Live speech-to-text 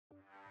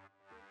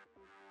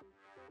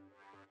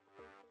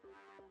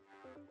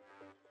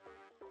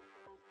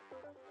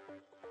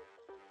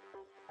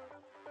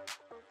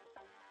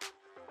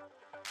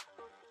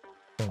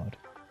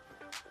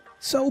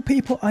So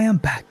people, I am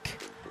back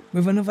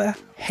with another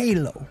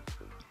Halo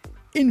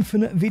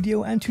Infinite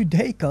video, and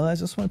today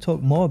guys I just want to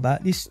talk more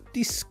about this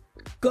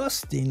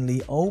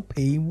disgustingly OP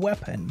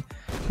weapon.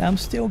 Now I'm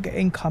still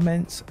getting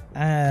comments,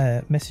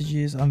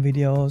 messages on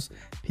videos,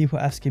 people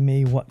asking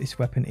me what this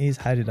weapon is,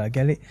 how did I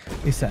get it,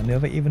 this, that and the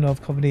other. Even though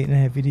I've covered it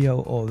in a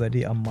video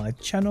already on my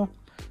channel,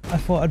 I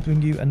thought I'd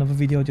bring you another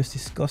video just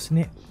discussing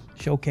it,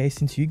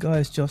 showcasing to you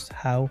guys just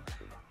how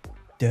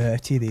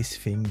dirty this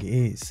thing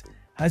is.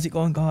 How's it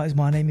going guys?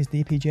 My name is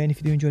DPJ, and if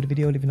you do enjoy the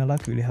video, leaving a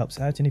like really helps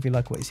out, and if you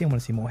like what you see and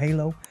want to see more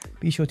Halo,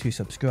 be sure to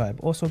subscribe.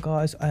 Also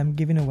guys, I am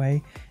giving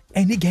away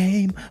any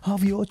game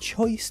of your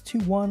choice to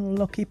one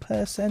lucky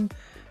person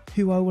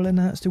who I will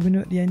announce the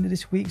winner at the end of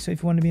this week. So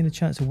if you want to be in the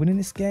chance of winning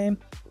this game,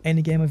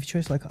 any game of your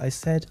choice, like I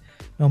said,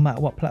 no matter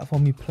what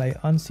platform you play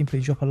on, simply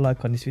drop a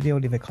like on this video,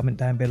 leave a comment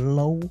down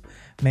below,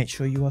 make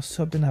sure you are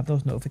subbed and have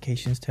those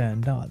notifications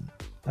turned on.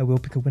 I will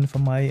pick a winner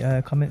from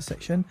my comment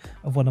section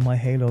of one of my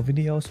Halo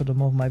videos, so the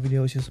more of my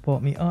videos you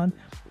support me on,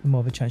 the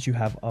more of a chance you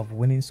have of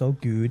winning, so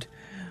good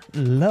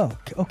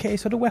luck. Okay,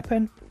 so the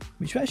weapon,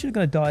 which we're actually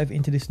going to dive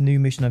into this new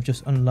mission I've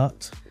just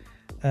unlocked,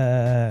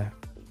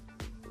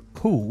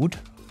 called,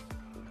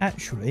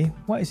 actually,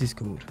 what is this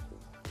called?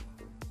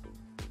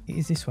 It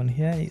is this one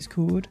here. It's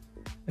called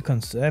a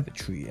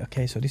conservatory.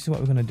 Okay, so this is what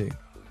we're going to do.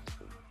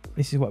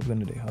 This is what we're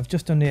going to do. I've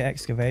just done the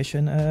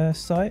excavation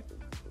site,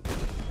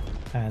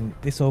 and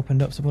this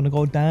opened up, so I'm going to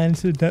go down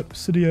into the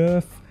depths of the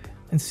earth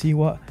and see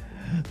what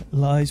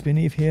lies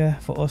beneath here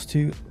for us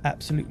to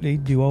absolutely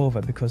do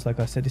over, because like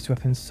I said, this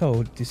weapon's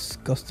so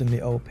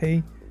disgustingly OP,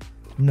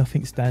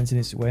 nothing stands in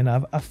its way.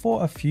 Now I've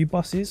fought a few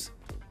bosses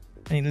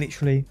and it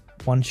literally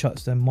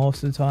one-shots them.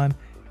 Most of the time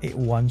it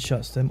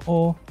one-shots them,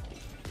 or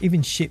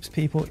even ships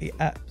people, it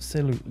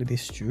absolutely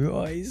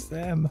destroys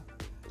them.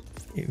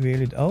 It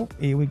really, oh,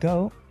 here we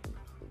go,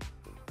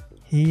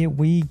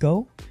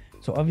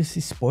 so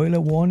obviously spoiler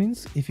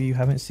warnings if you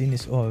haven't seen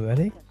this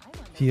already.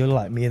 If you're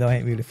like me though, I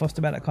ain't really fussed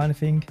about that kind of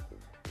thing,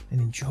 and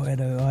enjoy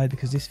the ride,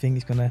 because this thing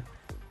is gonna,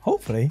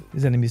 hopefully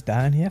there's enemies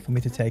down here for me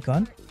to take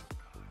on.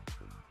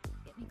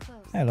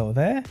 Hello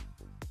there.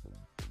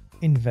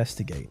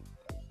 Investigate.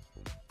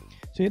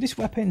 So yeah, this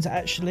weapon's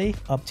actually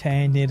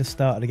obtained near the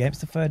start of the game. It's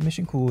the third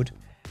mission called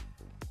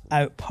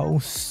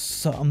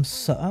Outpost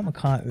something. I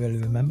can't really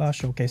remember. I'll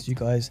showcase you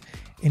guys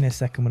in a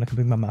second when I can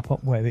bring my map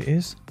up where it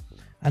is.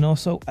 And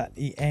also at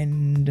the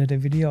end of the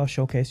video, I'll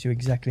showcase you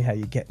exactly how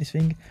you get this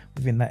thing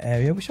within that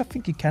area, which I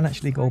think you can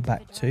actually go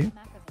back to,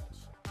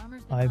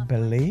 I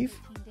believe.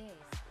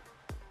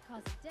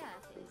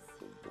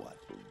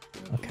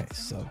 Okay,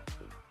 so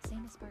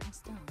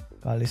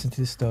gotta listen to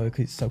this story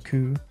because it's so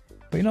cool.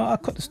 But you know, I'll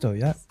cut the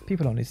story out.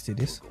 People don't need to see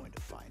this.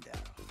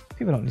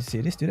 People don't need to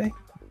see this, do they?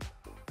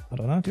 I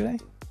don't know, do they?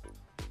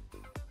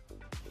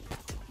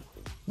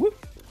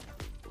 Whoop!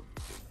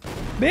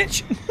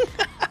 Bitch!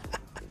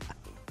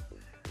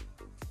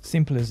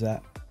 Simple as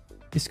that.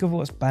 Discover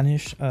what's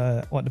banished,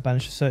 what the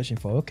banished are searching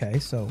for. Okay,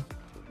 so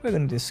we're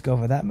going to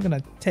discover that. We're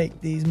going to take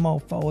these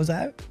mofos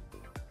out.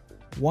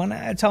 1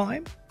 at a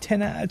time,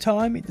 10 at a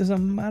time, it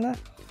doesn't matter.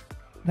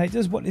 Now it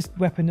does what this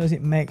weapon does,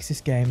 it makes this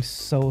game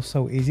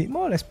so easy. It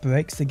more or less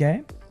breaks the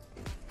game.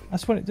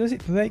 That's what it does,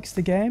 it breaks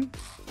the game.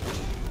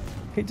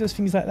 It does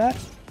things like that.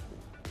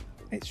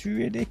 It's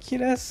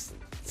ridiculous.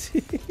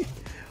 You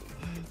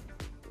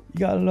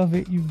gotta love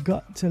it, you've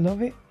got to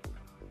love it.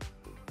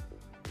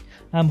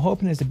 I'm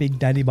hoping there's a big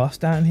daddy boss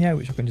down here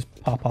which I can just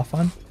pop off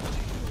on.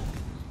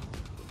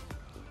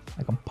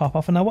 I can pop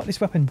off. And now what this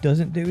weapon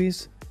doesn't do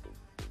is,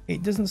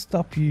 it doesn't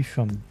stop you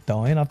from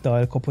dying. I've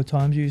died a couple of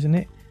times using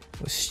it.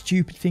 But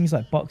stupid things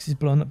like boxes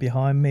blowing up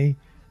behind me,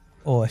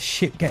 or a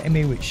ship getting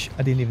me which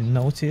I didn't even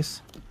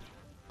notice.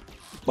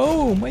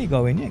 Boom! Where you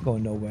going? You ain't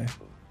going nowhere.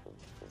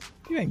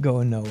 You ain't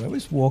going nowhere. We're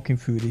just walking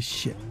through this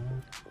shit.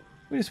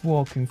 We're just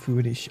walking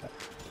through this shit.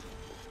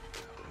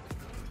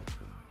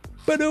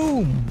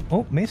 Boom!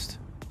 Oh, missed.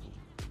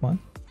 Come on.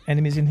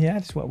 Enemies in here.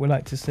 That's what we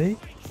like to see.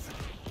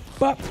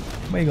 But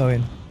where you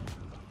going?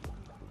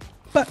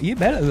 But you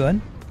better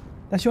run.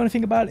 That's the only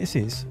thing about this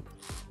is,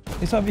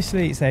 it's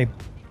obviously, it's a,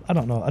 I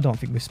don't know, I don't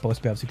think we're supposed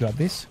to be able to grab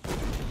this.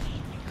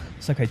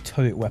 It's like a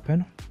turret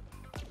weapon.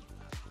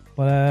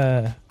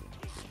 But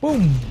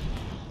boom!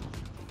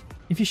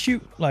 If you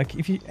shoot, like,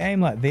 if you aim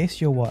like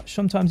this, you'll watch.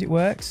 Sometimes it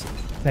works.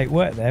 They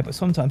work there, but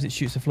sometimes it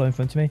shoots the flow in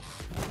front of me.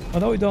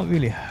 Although it don't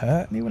really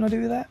hurt me when I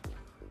do that.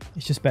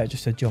 It's just better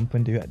just to jump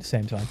and do it at the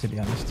same time, to be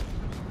honest.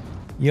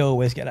 You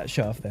always get that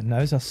shot off then. Now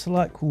there's a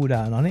slight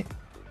cooldown on it,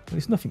 but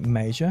it's nothing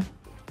major.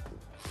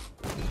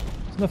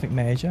 It's nothing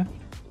major.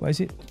 What is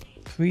it?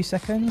 3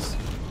 seconds?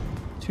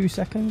 2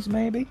 seconds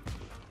maybe?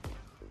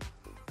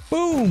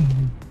 Boom!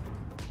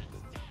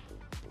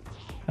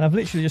 And I've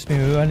literally just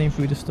been running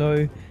through the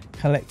story,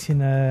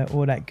 collecting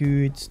all that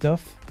good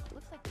stuff,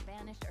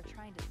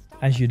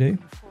 as you do.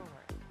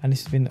 And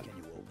this has been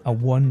a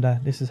wonder.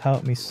 This has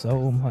helped me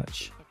so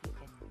much.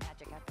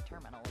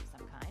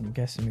 I'm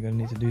guessing we're going to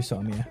need to do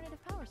something here.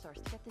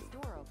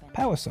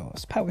 Power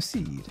source, power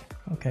seed.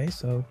 Okay,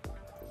 so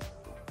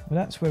Well,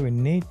 that's where we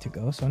need to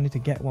go, so I need to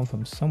get one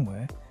from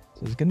somewhere.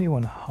 So there's going to be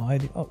one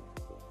hiding. Oh,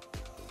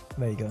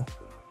 there you go.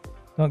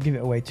 Don't give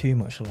it away too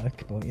much,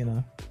 like, but you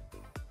know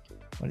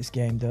what this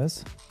game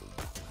does.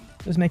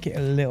 Just make it a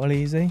little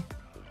easy.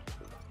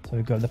 So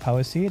we grab the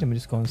power seed and we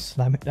just go and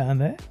slam it down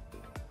there.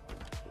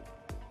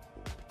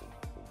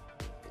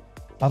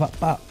 Bop, bop,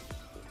 bop.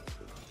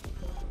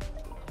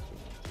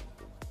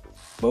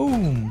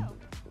 Boom.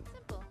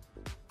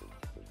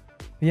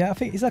 Yeah, I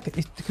think it's like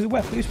because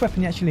this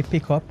weapon you actually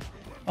pick up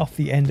off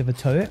the end of a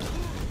turret.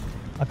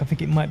 Like I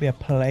think it might be a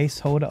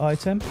placeholder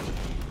item.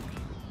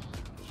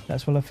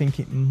 That's what I think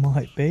it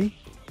might be.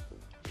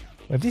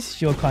 Well, if this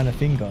is your kind of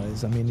thing,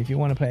 guys, I mean, if you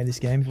want to play this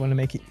game, if you want to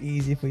make it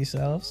easy for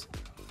yourselves,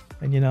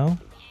 then you know,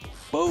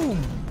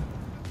 boom.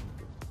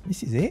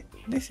 This is it.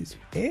 This is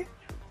it.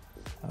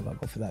 I've got to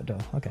go for that door.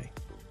 Okay.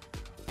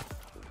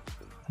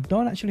 I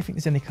don't actually think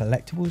there's any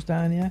collectibles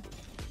down here.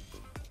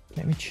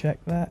 Let me check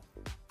that.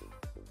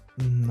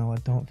 No, I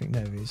don't think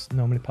there is.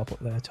 Normally pop up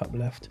there, top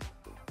left.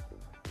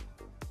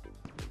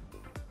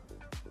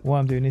 What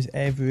I'm doing is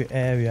every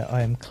area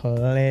I am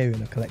clearing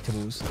the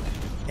collectibles.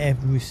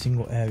 Every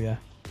single area.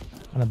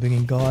 And I'm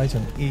bringing guys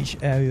on each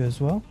area as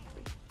well.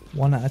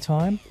 One at a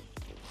time.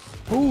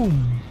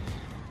 Boom!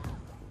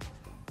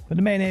 But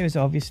the main areas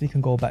obviously you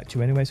can go back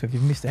to anyway, so if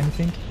you've missed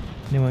anything,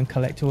 anyone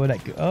collect all that.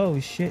 Oh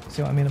shit,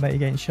 see what I mean about you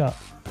getting shot?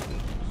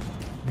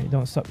 It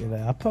don't stop you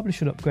there. I probably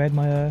should upgrade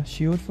my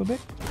shield for a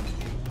bit.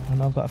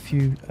 And I've got a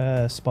few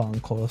Spartan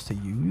cores to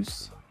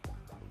use.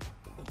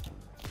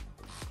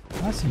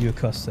 I see you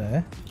across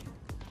there.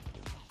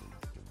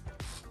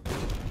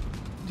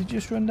 Did you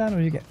just run down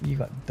or you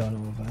got done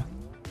over?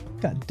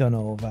 Got done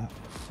over.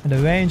 And the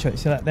range,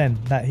 see that then?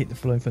 That hit the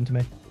floor in front of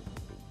me.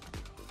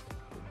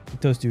 It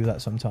does do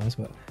that sometimes,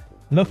 but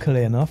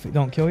luckily enough, it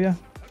don't kill you.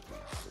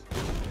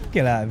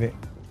 Get out of it.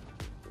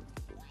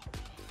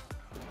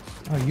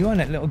 Oh, you on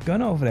that little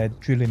gun over there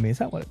drilling me. Is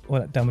that what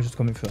that damage is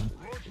coming from?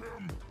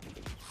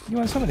 You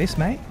want some of this,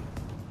 mate?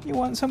 You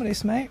want some of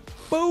this, mate?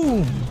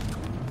 Boom!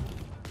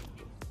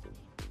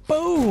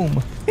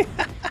 Boom!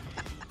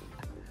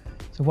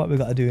 So what we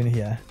got to do in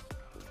here?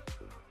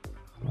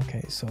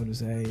 Okay, so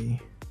there's a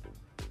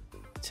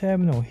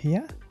terminal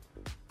here.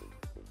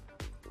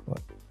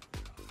 What?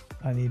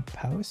 I need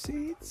power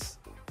seeds?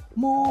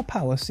 More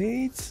power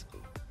seeds?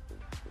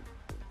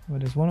 Well,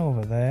 there's one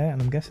over there,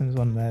 and I'm guessing there's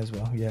one there as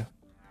well. Yeah.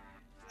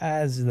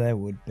 As there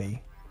would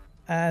be.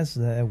 As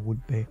there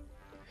would be.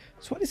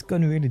 So what this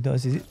gun really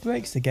does is it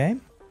breaks the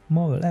game,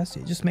 more or less.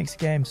 It just makes the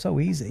game so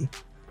easy.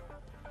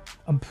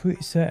 I'm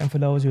pretty certain for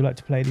those who like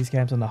to play these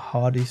games on the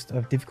hardest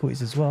of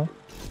difficulties as well,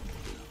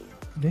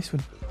 this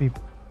would be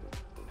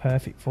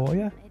perfect for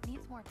you. It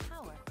needs more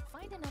power.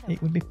 Find another.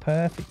 It would be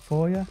perfect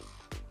for you.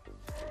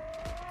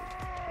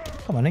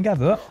 Come on and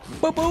gather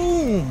up.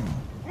 Ba-boom!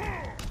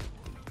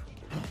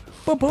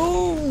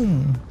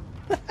 Ba-boom!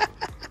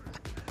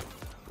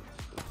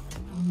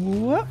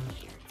 What?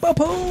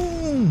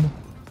 Ba-boom!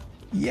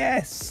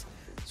 Yes!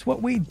 It's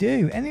what we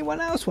do. Anyone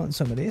else want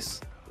some of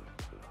this?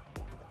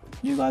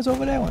 You guys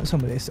over there want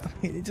some of this? I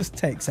mean, it just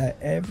takes out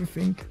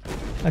everything.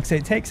 Like I say,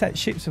 it takes out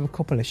ships with a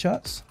couple of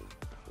shots.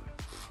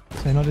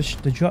 So you know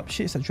the drop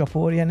ships that drop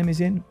all the enemies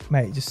in?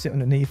 Mate, just sit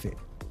underneath it.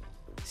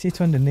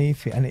 Sit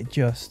underneath it and it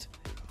just...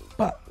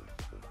 But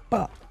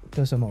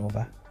does them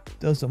over.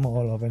 Does them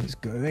all over and it's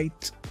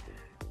great.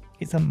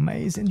 It's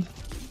amazing.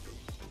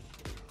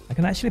 I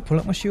can actually pull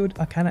up my shield.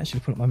 I can actually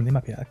pull up my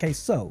minimap here. Okay,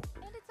 so...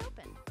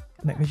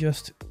 Let me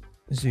just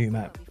zoom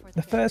out.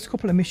 The first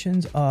couple of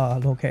missions are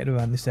located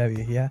around this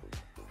area here.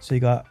 So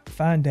you got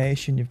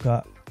Foundation, you've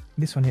got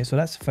this one here. So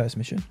that's the first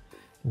mission,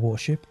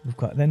 Warship. We've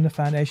got then the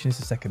Foundation is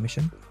the second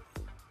mission.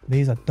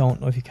 These I don't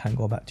know if you can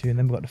go back to. And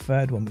then we've got the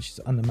third one, which is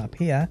on the map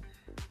here,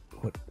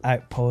 called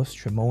Outpost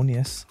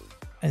Tremonius.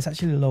 And it's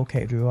actually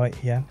located right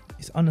here.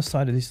 It's on the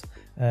side of this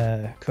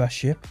crash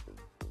ship,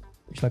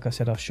 which, like I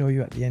said, I'll show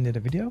you at the end of the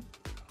video.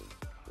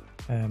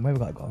 Where we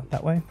got to go?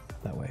 That way?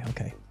 That way,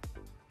 okay.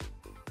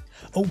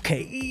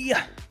 Okay.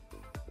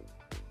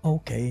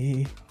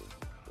 Okay.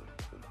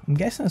 I'm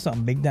guessing there's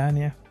something big down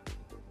here.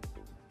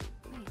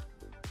 Wait,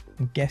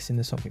 I'm guessing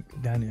there's something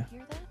big down here.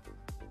 hear that?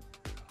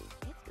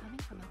 It's coming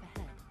from up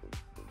ahead.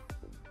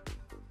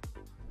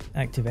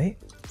 Activate.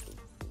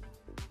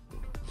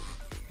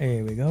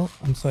 Here we go.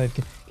 I'm sorry if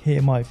you can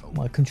hear my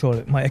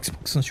controller, my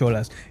Xbox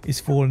controller is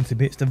falling to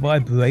bits. The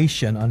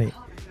vibration on it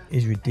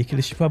is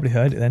ridiculous. You probably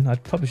heard it then. I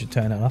probably should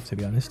turn that off, to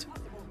be honest.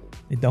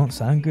 It don't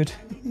sound good.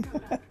 We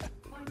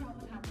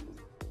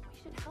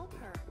should help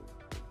her.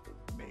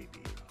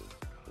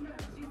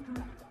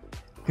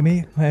 Give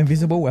me my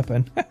invisible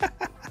weapon. Who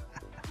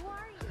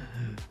are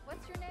you?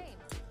 What's your name?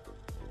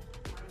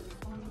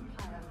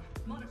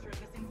 Monitoring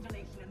this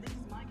installation, and this is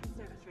my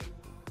conservatory.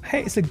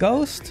 Hey, it's a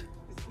ghost.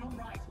 This is not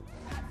right.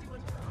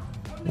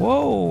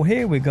 Whoa,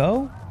 here we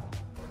go.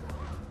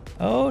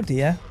 Oh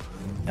dear.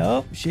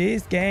 Oh,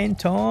 she's getting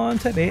torn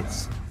to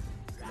bits.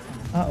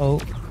 Uh-oh.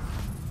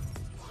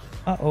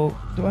 Uh-oh.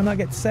 Do I not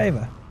get to save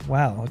her?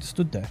 Wow, I just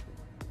stood there.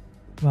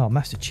 Well,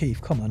 Master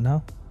Chief, come on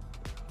now.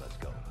 Let's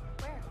go.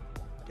 Where?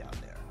 Down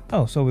there.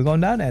 Oh, so we're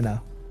going down there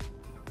now.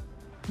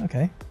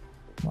 Okay.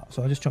 What,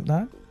 so I just jump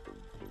down?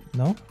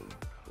 No?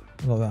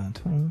 I'll go around.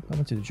 I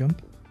wanted to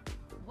jump.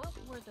 What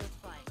were those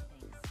flying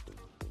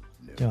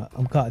things? You know,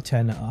 I've got to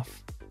turn that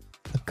off.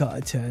 I've got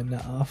to turn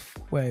that off.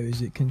 Where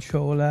is it?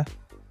 Controller.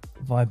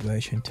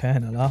 Vibration.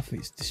 Turn it off.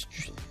 It's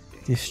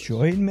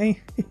destroyed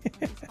me.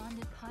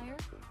 Responded higher?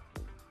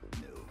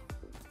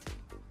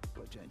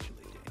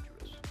 Potentially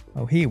dangerous.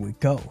 Oh, here we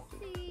go.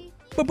 See?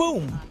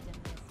 Ba-boom!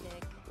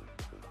 Optimistic.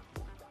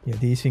 Yeah,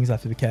 these things I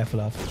have to be careful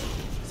of.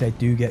 'Cause they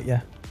do get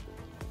you.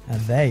 And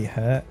they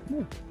hurt.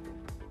 Ooh.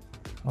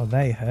 Oh,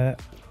 they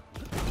hurt.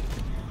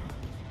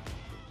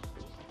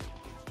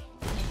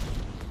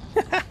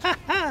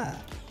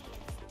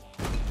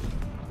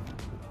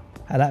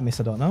 How that miss,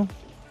 I don't know.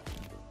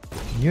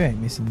 You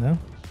ain't missing though.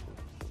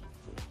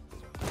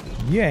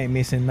 You ain't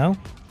missing though.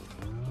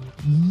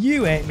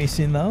 You ain't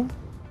missing though.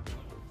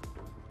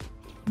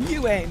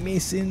 You ain't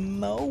missing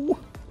though.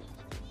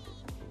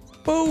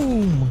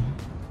 Boom.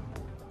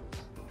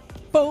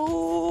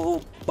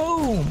 Boom.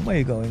 Boom. Where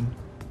you going?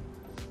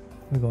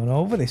 We're going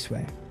over this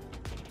way.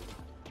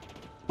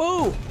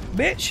 Boom.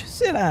 Bitch,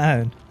 sit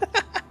down.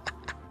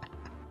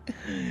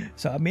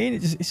 So I mean,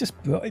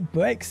 it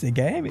breaks the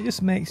game. It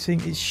just makes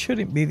things. It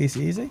shouldn't be this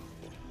easy.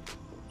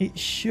 It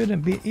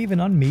shouldn't be, even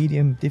on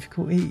medium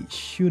difficulty. It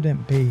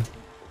shouldn't be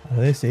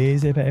this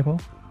easy, people.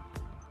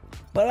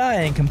 But I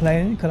ain't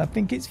complaining because I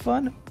think it's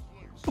fun.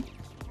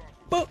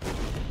 But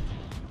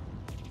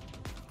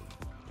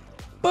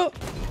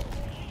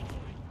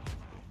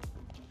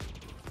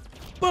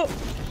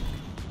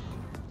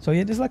so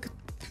yeah, there's like a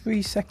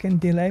 3-second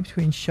delay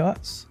between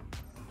shots,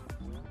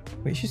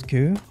 which is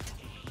cool.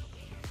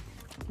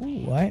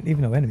 Ooh, I ain't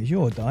leaving no enemies.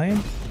 You're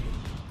dying.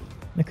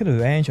 Look at the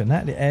range on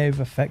that. The air of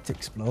effect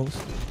explodes.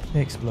 The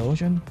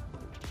explosion.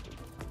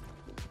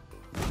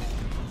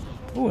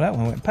 Oh, that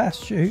one went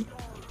past. Shoot.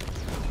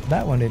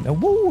 That one didn't. Oh,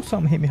 whoa,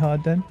 something hit me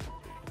hard then.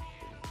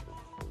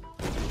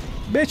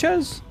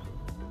 Bitches!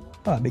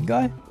 Oh, that big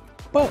guy.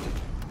 But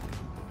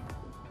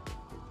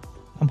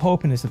I'm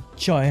hoping there's a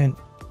giant,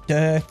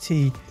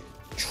 dirty,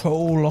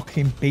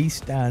 troll-looking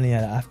beast down here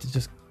that I have to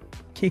just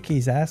kick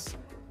his ass.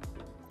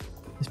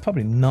 It's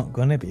probably not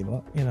gonna be,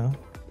 but you know.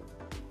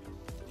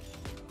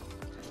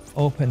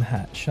 Open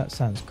hatch, that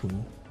sounds cool.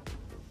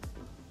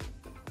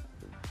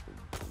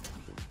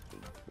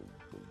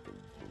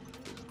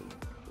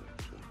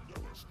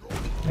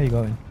 Where you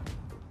going?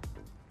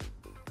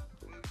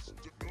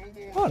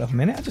 Hold up a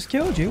minute, I just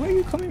killed you. Where are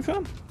you coming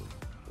from?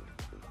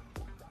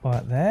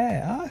 Right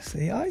there, I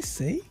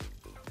see.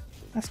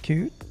 That's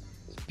cute.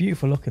 It's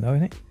beautiful looking though,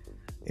 isn't it?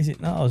 Is it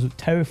not? I was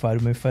terrified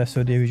when we first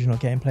saw the original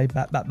gameplay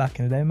back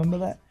in the day, remember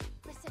that?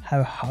 Listen,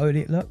 How hard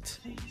it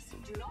looked.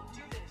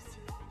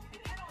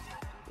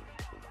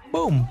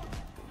 Boom!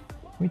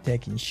 We're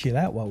taking shit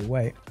out while we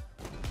wait.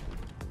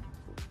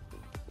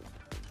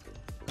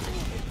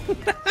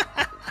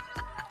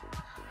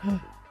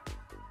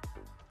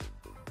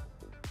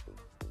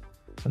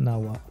 So now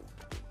what?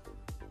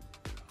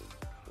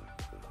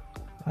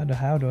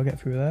 How do I get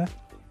through there?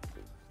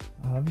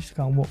 I obviously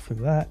can't walk through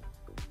that.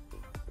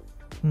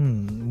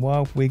 What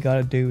have we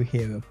gotta do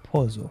here? A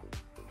puzzle.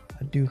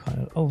 I do kind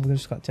of. Oh, we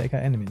just gotta take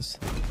out enemies.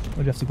 Or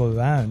do we have to go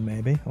around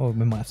maybe? Or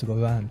we might have to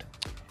go around.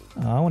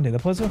 Oh, I wanted a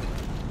puzzle.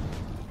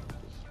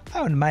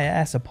 I wanted my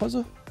ass a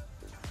puzzle.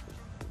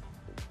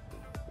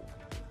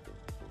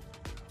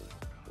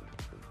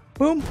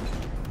 Boom.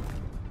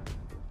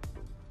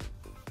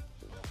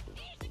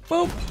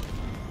 Boom.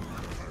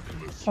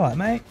 Alright,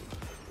 mate.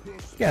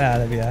 Get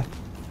out of here.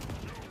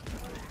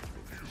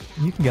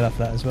 You can get off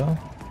that as well.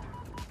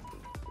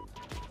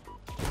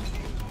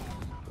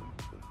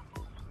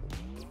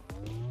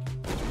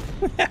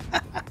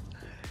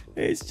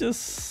 It's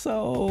just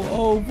so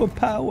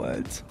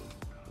overpowered.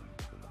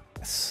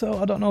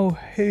 So I don't know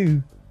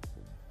who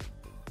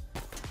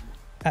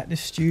at the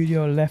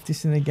studio left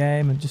this in the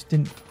game and just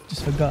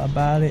forgot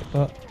about it,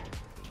 but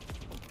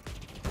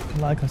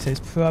like I said,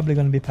 it's probably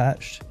going to be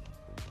patched.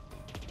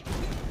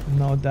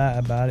 No doubt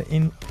about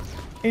it.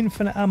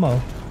 Infinite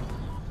ammo.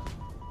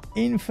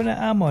 Infinite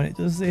ammo, and it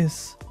does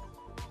this.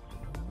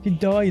 If you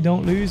die, you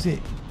don't lose it.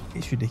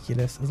 It's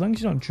ridiculous. As long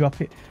as you don't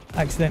drop it,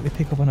 accidentally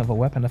pick up another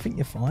weapon, I think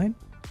you're fine.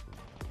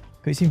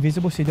 Because it's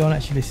invisible, so you don't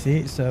actually see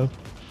it. So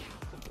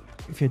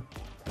if you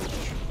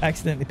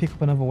accidentally pick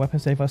up another weapon,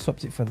 say if I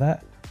swapped it for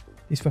that,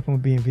 this weapon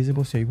would be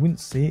invisible, so you wouldn't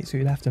see it. So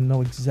you'd have to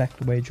know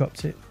exactly where you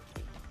dropped it.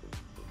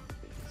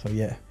 So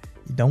yeah,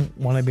 you don't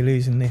want to be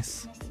losing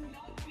this.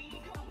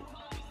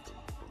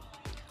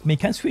 I mean, you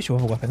can switch to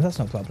other weapons. That's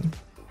no problem.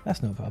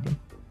 That's no problem.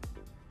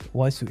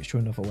 Why switch to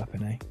another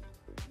weapon, eh?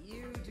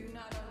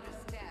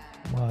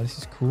 Wow, this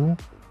is cool.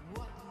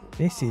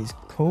 This is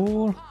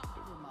cool.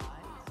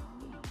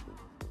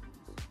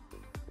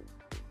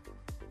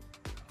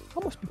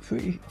 I must be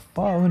pretty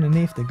far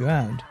underneath the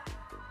ground.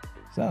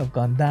 So I've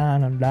gone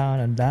down and down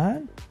and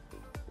down.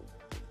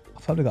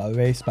 I've probably got a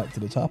race back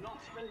to the top.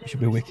 It should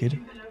be wicked.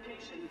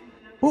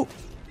 Oh!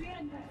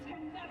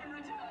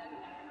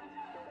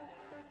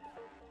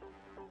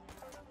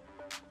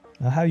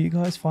 Now, how are you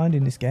guys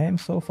finding this game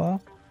so far?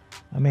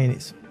 I mean,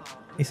 it's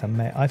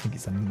amazing. I think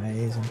it's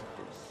amazing.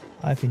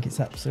 I think it's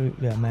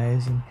absolutely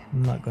amazing.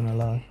 I'm not gonna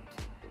lie.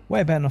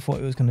 Way better than I thought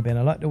it was gonna be. And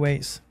I like the way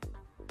it's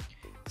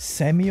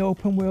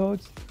semi-open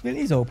world. Well, it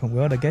is open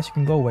world. I guess you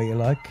can go where you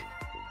like.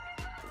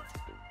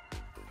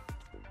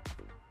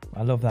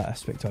 I love that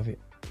aspect of it.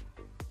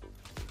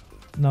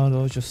 No,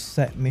 those just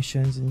set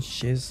missions and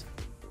shiz.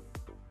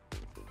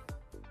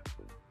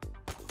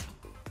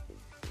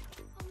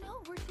 Oh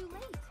no, we're too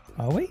late.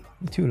 Are we?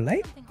 We're too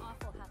late? Something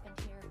awful happened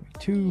here.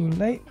 Let Too me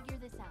late? figure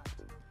this out.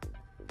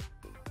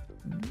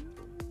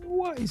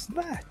 What is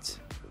that?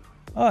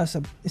 Oh,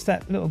 it's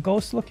that little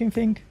ghost looking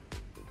thing.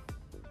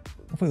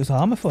 I thought it was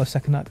armor for a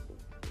second. I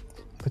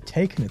could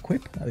take and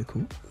equip. That'd be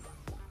cool.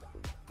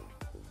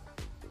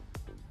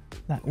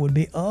 That would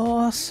be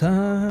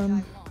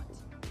awesome.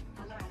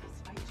 Alas,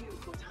 I do,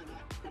 Cortana,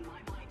 and my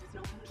mind is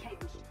not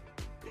unchanged.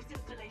 This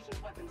installation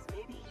of weapons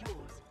may be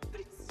yours, but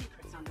its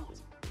secrets are not.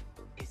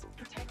 It's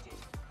protected,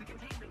 the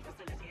containment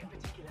facility in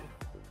particular.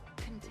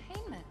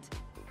 Containment?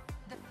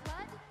 The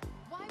flood?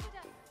 Why would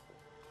I?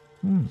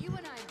 Hmm. You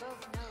and I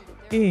both know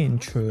that there are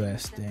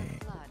worse things than the Interesting.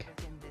 flood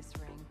within this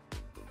ring.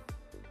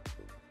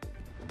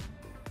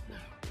 No,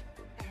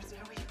 there's no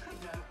way you could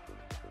know.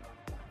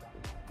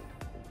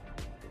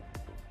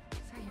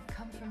 So you've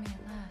come for me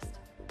at last.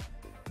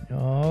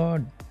 Oh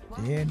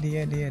Why dear, are you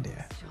dear, doing dear, this,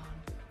 dear. John?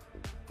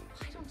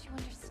 Why don't you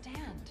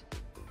understand?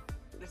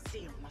 The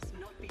seal must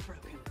not be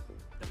broken.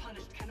 The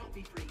punished cannot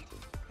be freed.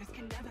 This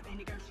can never be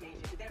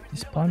negotiated. There is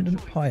Despondent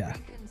no other choice. Pyre.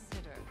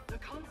 Reconsider. The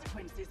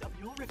consequences of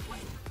your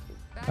request.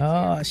 Back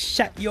Oh, here.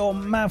 shut your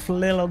mouth,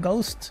 little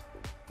ghost.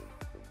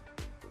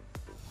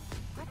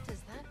 What does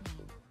that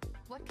mean?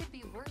 What could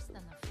be worse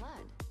than the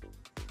flood?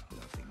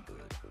 Nothing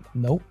good.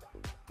 Nope.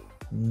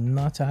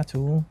 Not at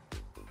all.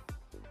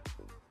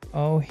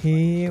 Oh,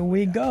 here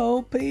we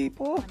go,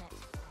 people. On it.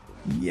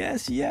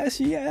 Yes, yes,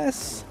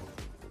 yes.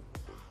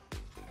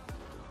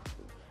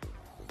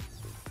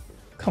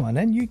 Come on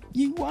then, you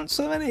want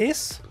some of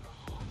this?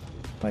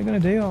 What are you gonna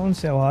do? I want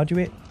to see how hard you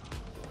hit.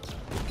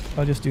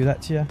 I'll just do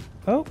that to you.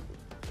 Oh.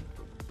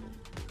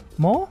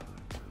 More?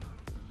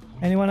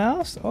 Anyone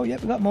else? Oh,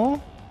 yep, we got more.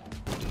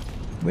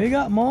 We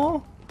got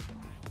more.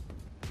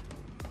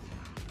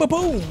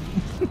 Ba-boom!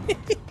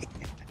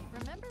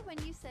 Remember when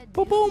you said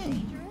Boom, dudes boom.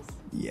 dangerous?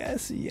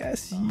 Yes,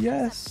 yes, Well,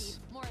 yes. Steve,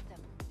 more of them.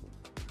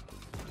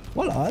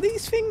 What are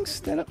these things?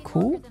 They look Taking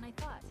longer cool. than I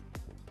thought.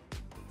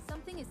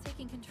 Something is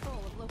taking control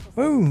of local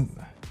Boom.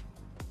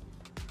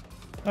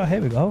 Oh,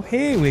 here we go.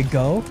 Here we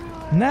go.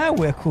 Now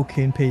we're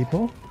cooking,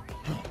 people.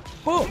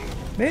 Whoa,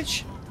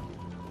 bitch.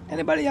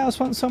 Anybody else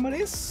want some of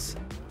this?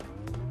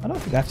 I don't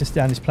think I have to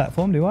stay on this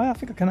platform, do I? I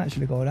think I can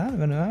actually go down. I'm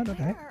gonna add,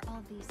 okay. Where are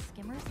all these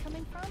skimmers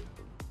coming from?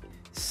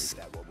 Is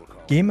that what we're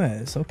calling?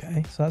 Skimmers,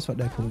 okay. So that's what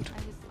they're called.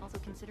 I was also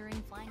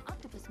considering flying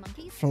octopus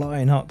monkeys.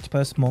 Flying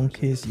octopus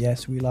monkeys.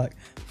 Yes, we like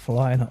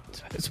flying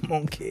octopus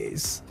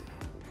monkeys.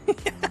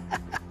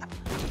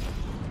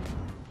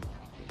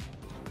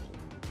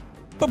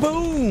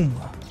 Ba-boom!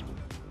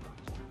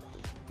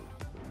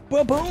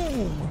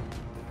 Ba-boom!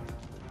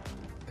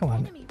 Come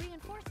on. Enemy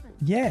reinforcements.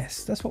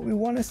 Yes, that's what we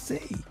want to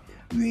see.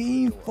 I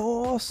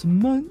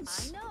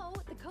Reinforcements. know.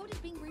 The code is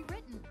being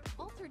rewritten.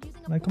 Altered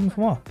using a They coming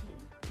from forward.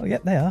 what? Oh,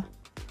 yep, they are.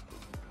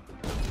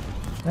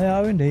 They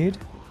are indeed.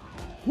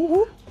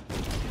 Woo-hoo.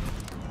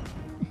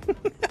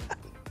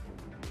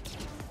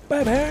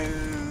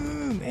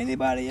 Ba-boom!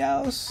 Anybody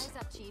else?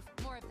 Eyes up, Chief.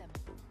 More of them.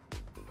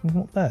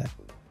 What there?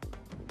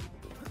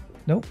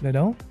 Nope, they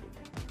don't.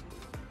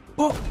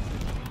 Oh!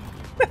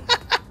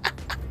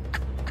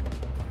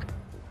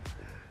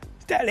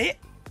 Is that it?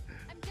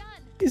 I'm done.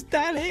 Is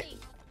that it?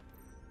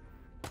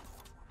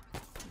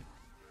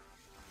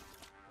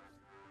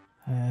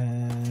 Hey,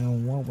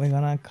 What we're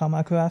gonna come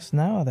across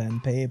now then,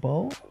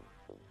 people?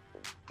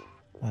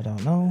 I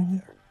don't know.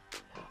 when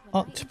I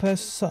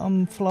Octopus,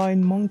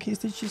 flying monkeys,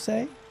 did you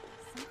say?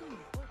 Something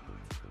important.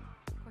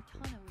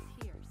 Cortana was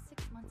here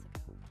 6 months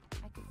ago.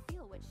 I could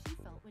feel what she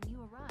felt when you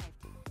arrived.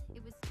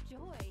 It was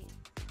joy,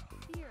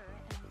 fear,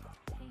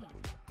 and pain.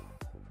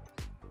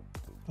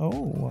 Oh,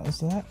 what was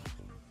that?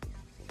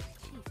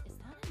 Chief, is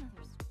that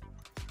another...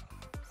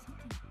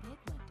 Something big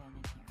went down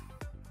in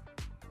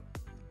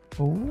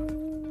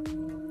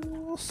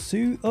here. Oh,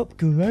 suit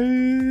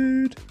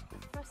upgrade. A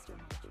thruster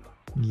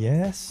module.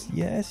 Yes,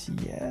 yes,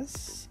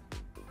 yes.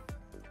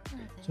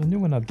 Nothing. So I knew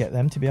when I'd get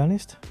them, to be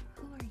honest.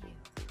 Who are you?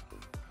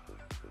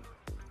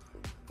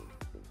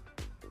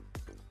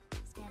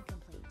 Scan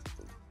complete.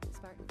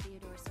 Spartan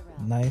Theodore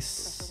Sorrell. Nice.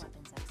 Special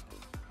weapons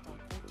expert.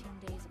 Died 13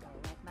 days ago,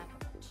 like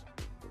Makovich.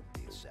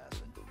 The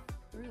assassin.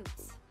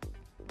 Brutes.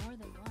 More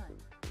than one.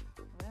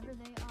 Wherever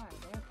they are,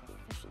 they're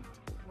proficient.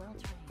 Well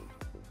trained.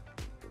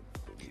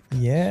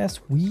 Yes,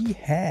 we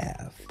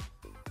have.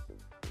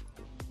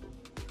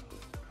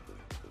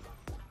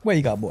 What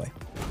you got, boy?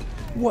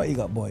 What you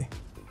got, boy?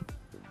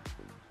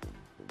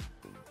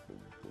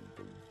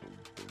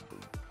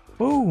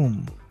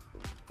 Boom.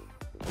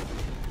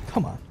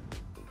 Come on.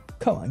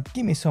 Come on,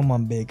 give me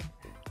someone big.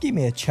 Give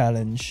me a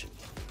challenge.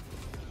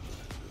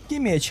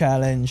 Give me a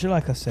challenge,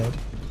 like I said.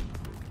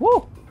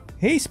 Whoa!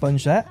 He sponged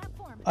that.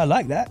 Platform. I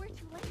like that. We're too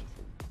late.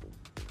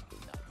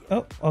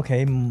 Oh,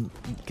 okay.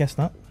 Guess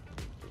not.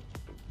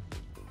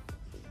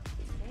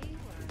 They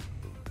were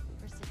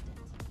persistent.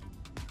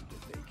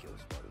 They kill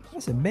Spartans.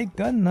 That's a big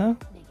gun, though.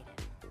 Negative.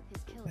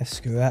 His kill. A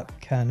scrap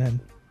cannon.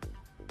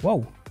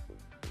 Whoa.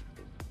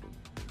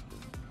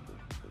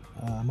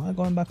 Am I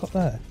going back up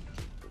there?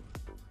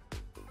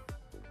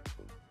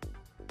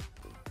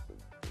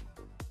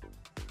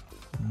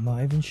 I'm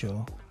not even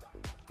sure.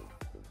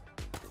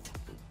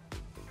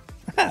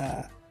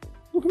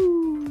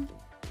 Woohoo!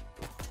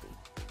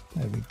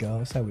 There we go.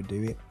 That's how we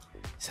do it.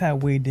 That's how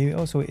we do it.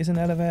 Oh, so it is an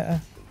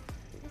elevator.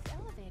 This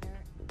elevator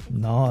is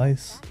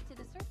Nice. back to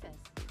the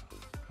surface.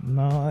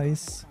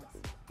 Nice.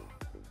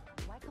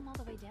 Why come all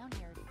the way down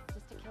here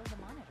just to kill the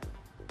monitor?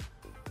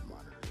 The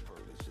monitor's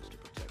purpose is to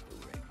protect the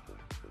ring.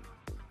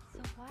 So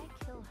why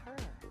kill her?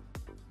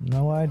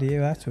 No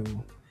idea at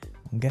all.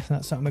 I'm guessing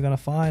that's something we're going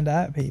to find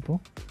out,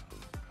 people.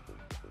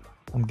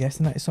 I'm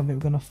guessing that is something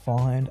we're going to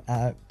find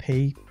out,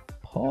 people.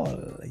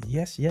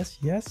 Yes, yes,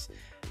 yes.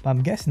 But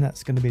I'm guessing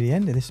that's going to be the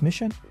end of this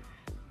mission.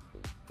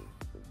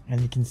 And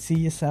you can see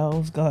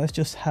yourselves, guys,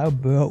 just how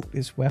broke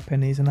this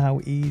weapon is and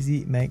how easy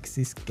it makes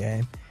this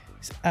game.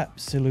 It's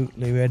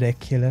absolutely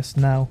ridiculous.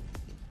 Now,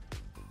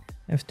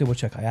 let's double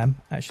check I am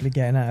actually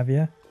getting out of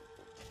here.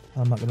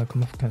 I'm not going to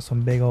come up against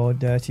some big old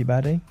dirty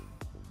baddie.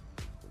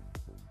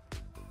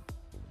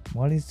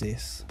 What is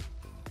this?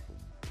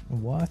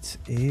 What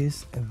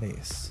is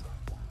this?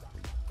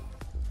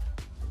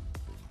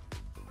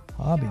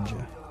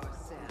 Harbinger.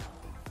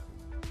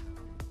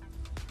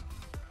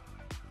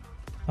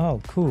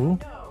 Oh, cool.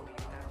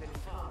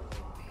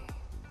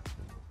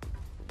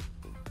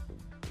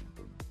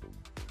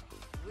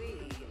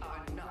 We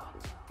are not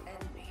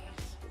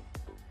enemies.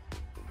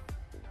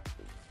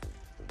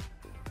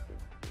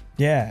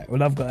 Yeah,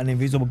 well, I've got an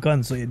invisible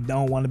gun, so you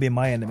don't want to be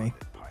my enemy.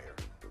 Empire.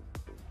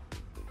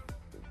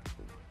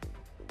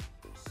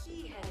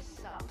 She has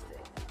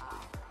something I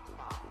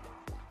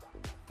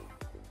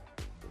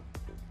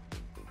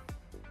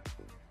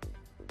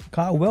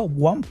require. I will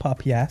one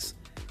pop, yes.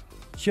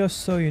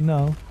 Just so you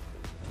know,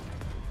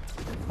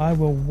 I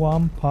will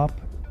one pop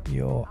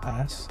your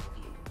ass.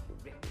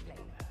 Rick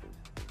Flavor.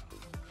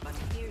 But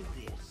hear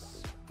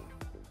this.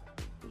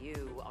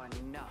 You are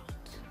not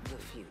the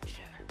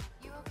future.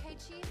 You okay,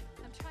 Chief?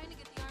 I'm trying to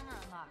get the armor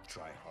unlocked.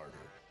 Try harder.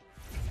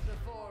 The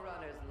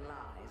Forerunner's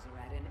lies are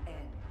at an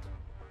end.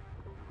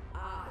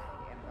 I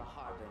am the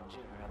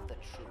harbinger of the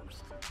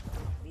truth.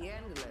 The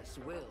endless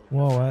will.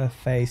 Whoa, her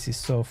face is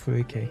so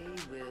freaky. They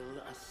will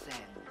ascend.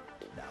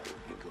 Now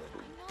would be good.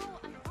 No,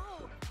 I'm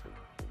oh.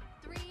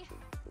 3,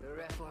 The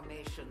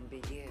reformation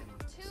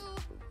begins. 2,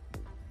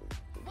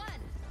 1,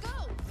 go!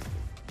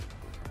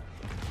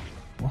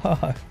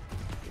 What?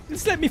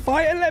 Just let me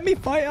fight her, let me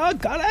fight her.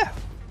 Got her.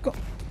 Got.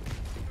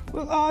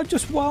 Well, I'll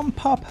just one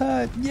pop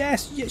her.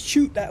 Yes, yes,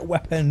 shoot that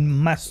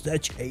weapon, Master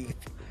Chief.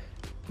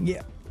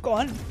 Yeah, go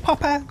on,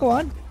 pop her, go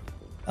on.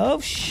 Oh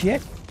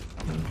shit.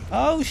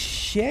 Oh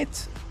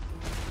shit.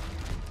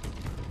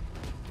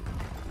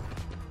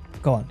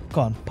 Go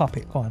on, pop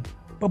it, go on.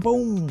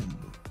 Ba-boom.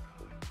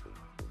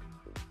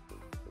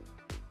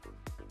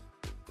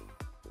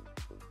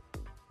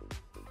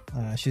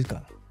 She's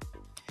gone.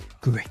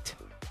 Great.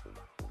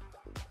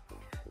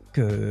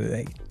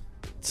 Great.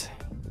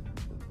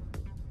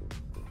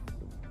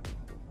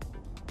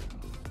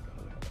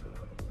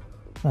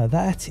 Now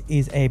that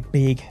is a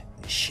big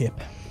ship.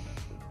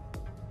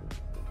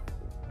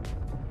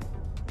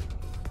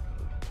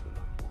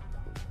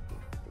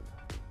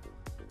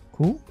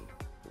 Cool.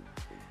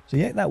 So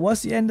yeah, that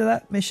was the end of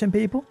that mission,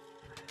 people.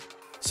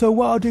 So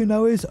what I'll do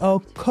now is I'll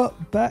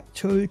cut back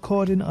to a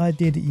recording I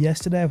did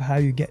yesterday of how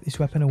you get this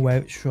weapon and where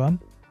it's from.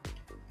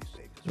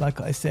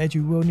 Like I said,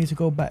 you will need to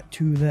go back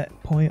to that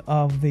point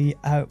of the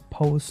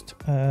outpost.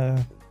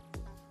 What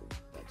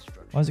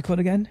is it called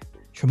again?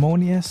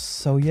 Tremonius.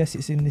 So yes,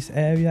 it's in this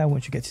area.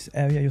 Once you get to this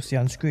area, you'll see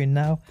on screen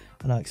now,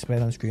 and I'll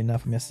explain on screen now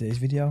from yesterday's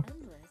video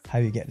how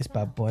you get this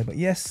bad boy. But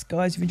yes,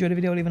 guys, if you enjoyed the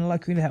video, leaving a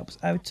like really helps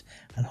out,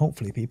 and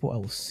hopefully, people, I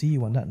will see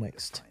you on that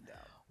next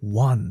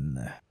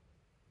one.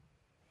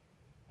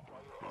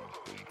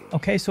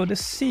 Okay, so the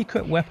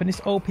secret weapon,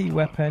 this OP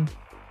weapon,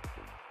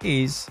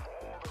 is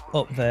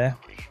up there.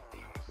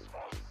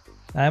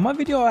 Now, in my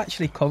video, I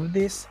actually covered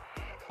this.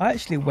 I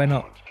actually went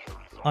up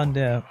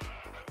under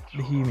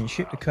the human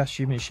ship, the crashed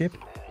human ship,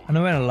 and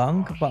I went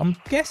along, but I'm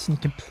guessing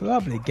you can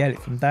probably get it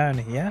from down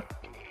here.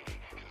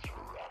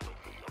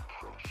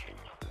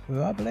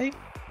 Probably.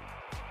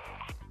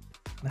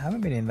 I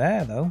haven't been in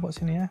there though. What's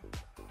in here?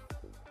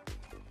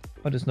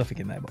 Oh, there's nothing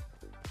in there, but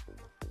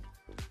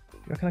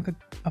you reckon I could?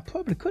 I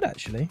probably could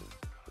actually.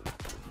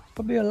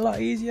 Probably a lot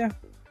easier.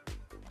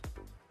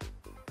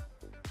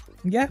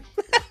 Yeah.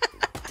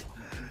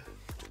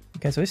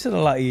 Okay, so this is a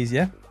lot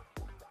easier.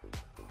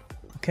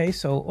 Okay,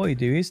 so all you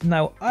do is,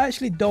 now I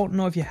actually don't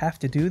know if you have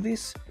to do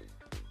this,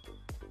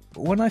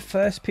 but when I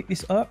first picked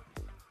this up,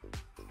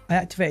 I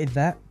activated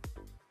that.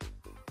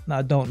 Now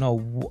I don't know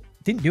what,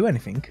 didn't do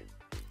anything.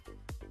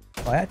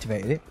 I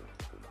activated it,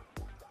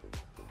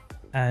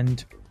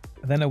 and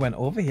then I went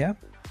over here,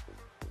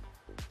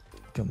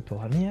 jump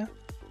on here,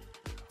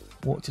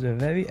 walk to the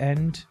very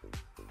end,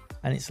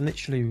 and it's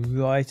literally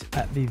right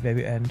at the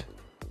very end.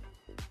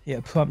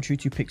 It'll prompt you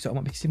to pick something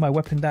up. You can see my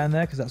weapon down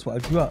there because that's what I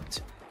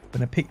dropped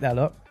when I picked that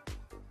up,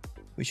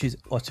 which is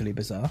utterly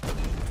bizarre.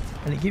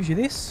 And it gives you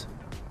this.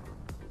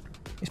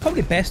 It's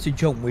probably best to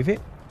jump with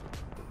it.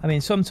 I mean,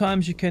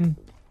 sometimes you can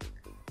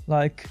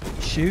like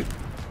shoot.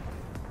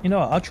 You know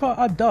what,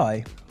 I'll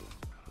die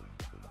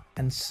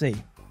and see.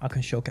 I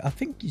can show. I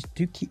think you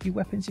do keep your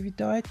weapons if you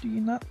die, do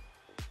you not?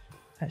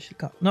 Actually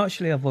can't. No,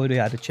 actually I've already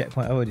had a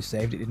checkpoint. I already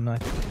saved it, didn't I?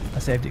 I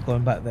saved it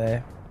going back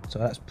there, so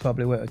that's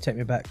probably where it'll take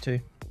me back to.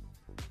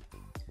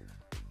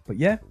 But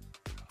yeah,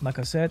 like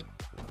I said,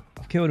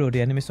 I've killed all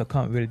the enemies, so I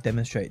can't really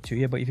demonstrate it to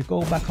you. But if you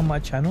go back on my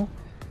channel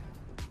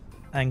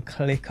and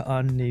click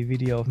on the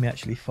video of me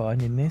actually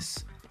finding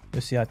this,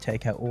 you'll see I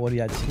take out all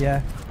the ads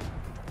here,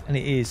 and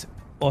it is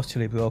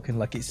utterly broken.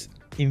 Like, it's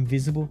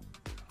invisible.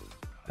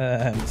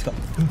 It's got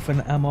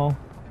infinite ammo.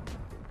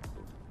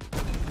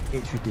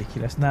 It's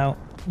ridiculous. Now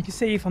you can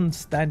see if I'm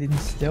standing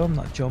still, I'm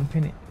not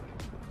jumping it.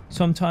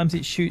 Sometimes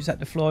it shoots at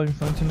the floor in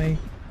front of me,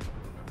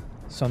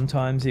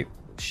 sometimes it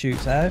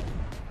shoots out.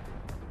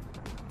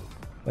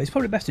 But it's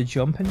probably best to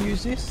jump and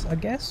use this, I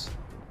guess.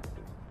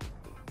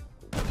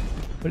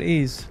 But it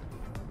is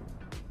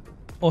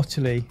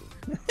utterly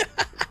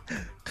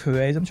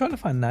crazy. I'm trying to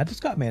find an ad. There's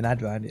got to be an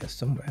ad around here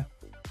somewhere.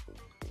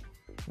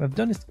 I've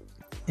done this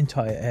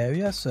entire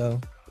area,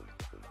 so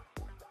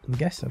I'm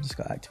guessing I've just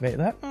got to activate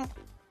that.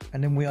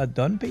 And then we are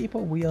done,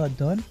 people. We are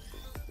done.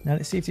 Now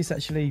let's see if this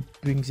actually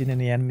brings in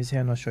any enemies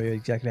here, and I'll show you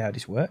exactly how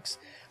this works.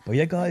 But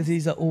yeah, guys,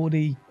 these are all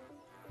the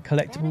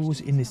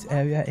collectibles in this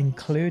area,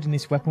 including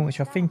this weapon,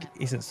 which I think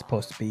isn't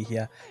supposed to be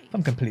here. If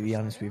I'm completely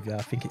honest with you,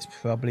 I think it's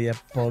probably a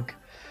bug,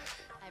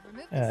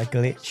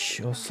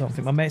 glitch or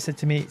something. My mate said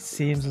to me it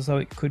seems as though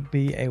it could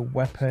be a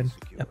weapon,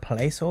 a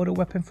placeholder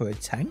weapon for a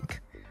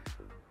tank.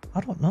 I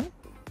don't know.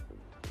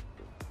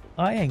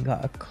 I ain't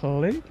got a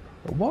clue.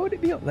 But why would it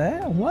be up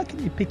there? And why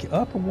can you pick it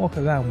up and walk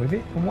around with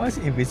it? And why is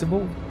it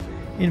invisible?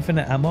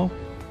 Infinite ammo.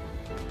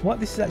 What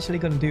this is actually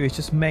going to do is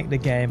just make the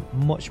game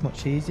much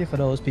easier for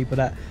those people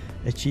that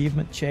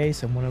achievement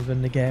chase and want to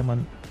run the game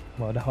on,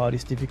 well, the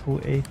hardest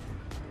difficulty.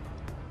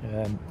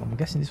 I'm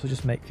guessing this will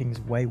just make things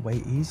way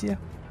easier.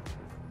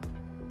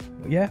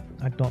 But yeah,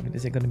 I don't think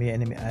there's going to be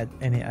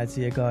any ads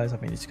here, guys. I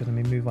think it's going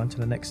to be move on to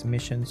the next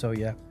mission. So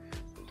yeah,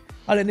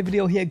 I'll end the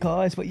video here,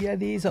 guys. But yeah,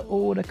 these are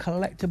all the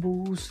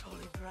collectibles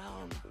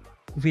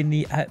within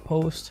the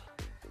outpost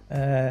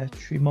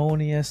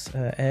Tremonius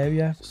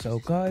area. So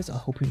guys, I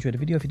hope you enjoyed the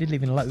video. If you did,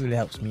 leaving a like really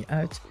helps me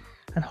out,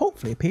 and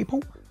hopefully,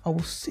 people, I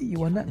will see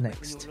you on that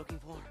next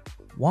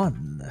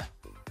one.